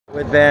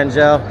With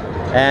Banjo,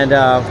 and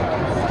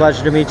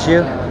pleasure to meet you.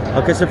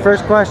 Okay, so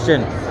first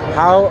question,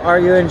 how are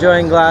you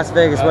enjoying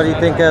GlassVegas? What do you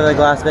think of the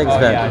GlassVegas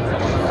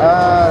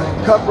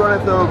event? Cup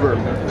runneth over.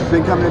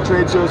 Been coming to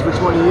trade shows for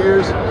 20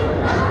 years.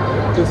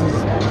 This is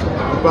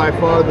by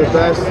far the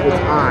best. It's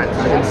on.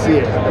 I can see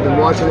it. I've been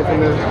watching it from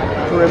the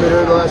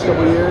perimeter the last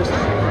couple of years.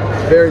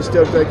 Very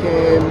stoked I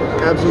came.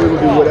 Absolutely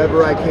do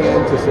whatever I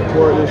can to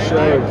support this show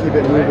and keep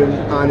it moving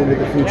on into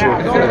the future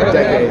for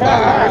decades.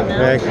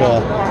 Very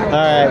cool.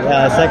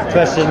 Alright, second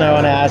question I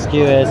want to ask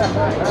you is,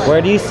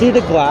 where do you see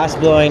the glass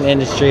blowing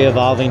industry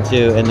evolving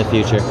to in the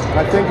future?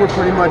 I think we're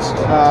pretty much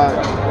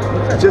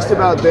just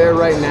about there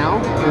right now,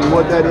 and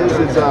what that is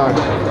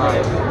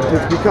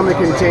it's become a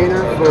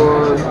container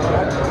for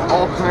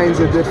all kinds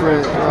of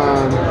different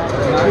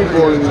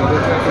people and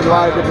a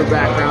lot of different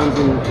backgrounds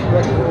and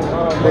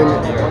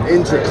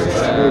interests.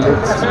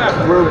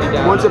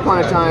 And once upon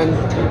a time,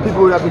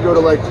 people would have to go to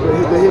like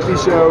the hippie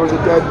show or the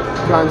Dead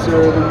concert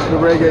or the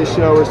reggae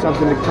show or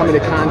something to come into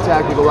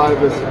contact with a lot of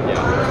this,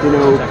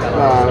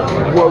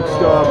 woke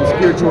stuff and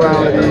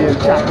spirituality and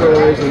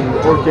chakras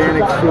and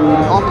organic food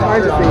and all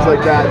kinds of things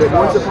like that. That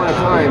once upon a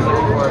time,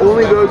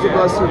 only those of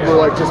us who were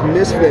like just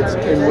misfits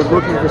and were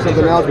looking for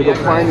something else would go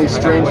find these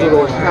strange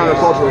little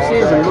countercultural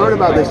scenes and learn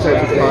about this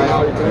type of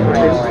stuff.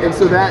 And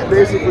so that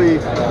basically,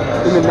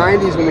 in the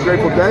 90s when the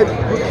Grateful Dead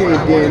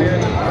caved in,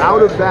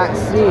 out of that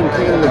scene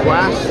came the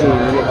glass scene,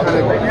 and it kind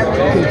of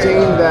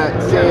contained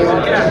that same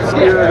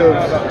spirit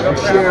of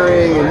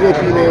sharing and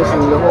hippiness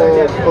and the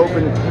whole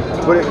open,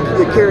 but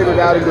it carried it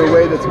out into a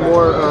way that's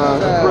more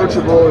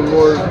approachable and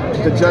more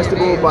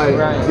digestible by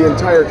the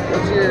entire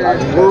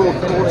world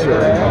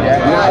culture,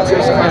 not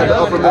just kind of the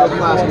upper middle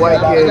class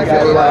white kids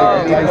that were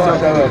like needing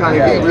something to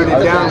kind of get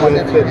rooted down with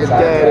that is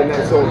dead and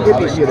that whole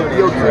hippie shit, the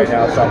field trip.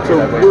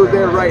 So we're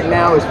there right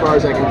now as far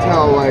as I can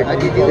tell. Like,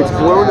 it's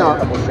blown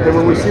up, and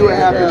when we see what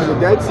happened in the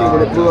Dead scene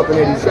when it blew up in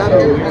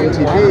 '87 with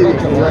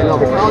MTV and letting all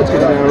the college kids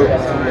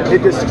know,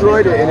 it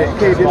destroyed it and it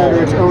caved in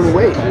under its own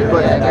weight.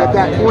 But at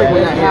that point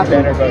when that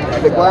happened,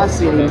 the glass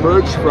scene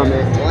emerged from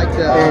it,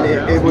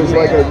 and it was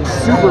like a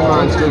super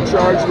monster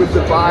charged with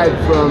the vibe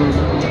from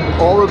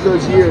all of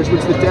those years,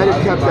 which the Dead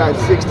had kept that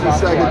 60s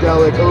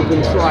psychedelic,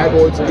 open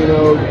tribal,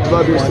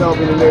 love yourself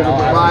in the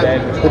neighborhood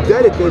vibe. The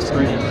Dead had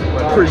basically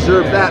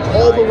preserved that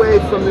all the way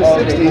from the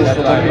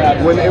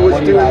 60s when it was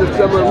doing the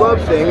summer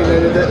love thing, and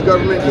then the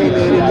government came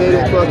in and made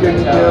it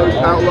fucking,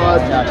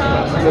 outlawed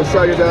the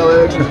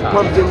psychedelics, and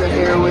pumped in the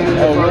heroin and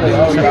the fucking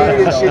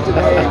speed and shit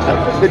today.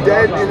 The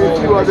Dead and a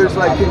few others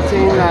like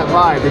contain that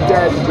vibe. The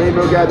Dead,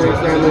 Rainbow Gathering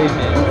Family,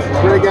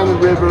 Greg on the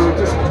River,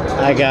 just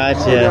I got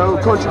you.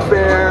 Country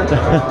Fair.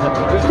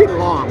 Just get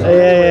along.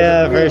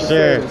 Yeah, for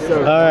sure. So,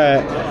 all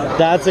right,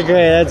 that's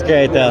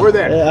great though. We're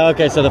there.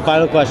 Okay, so the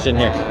final question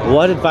here: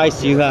 what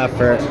advice do you have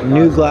for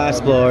new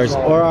glass blowers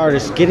or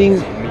artists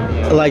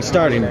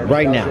starting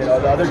right now?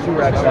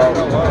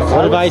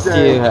 What advice do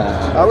you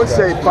have? I would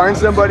say find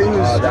somebody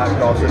who's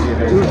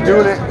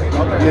doing it,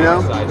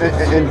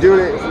 and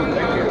doing it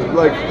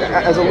like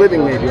as a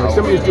living, maybe, like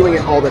somebody who's doing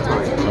it all the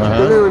time.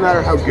 Doesn't really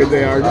matter how good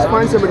they are. Just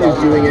find somebody who's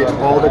doing it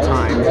all the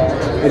time,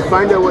 and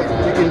find out what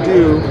you can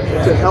do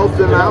to help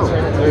them out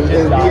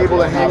and be able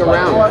to hang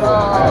around.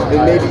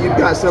 And maybe you've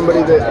got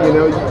somebody that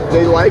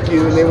they like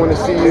you and they want to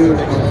see you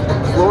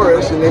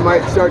flourish, and they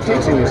might start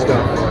teaching you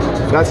stuff.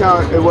 That's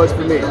how it was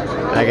for me.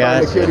 I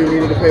got a kid who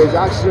needed to pay his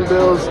oxygen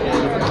bills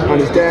on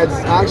his dad's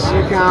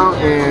oxygen account,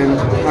 and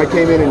I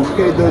came in and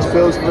paid those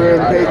bills for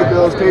him, paid the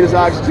bills, paid his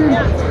oxygen,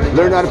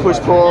 learned how to push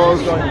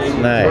poles,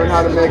 learned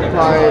how to make a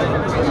pipe,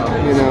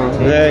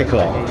 Very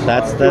cool.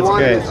 That's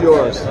great. It's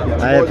yours.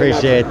 I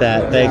appreciate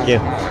that. Thank you.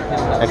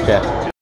 Okay.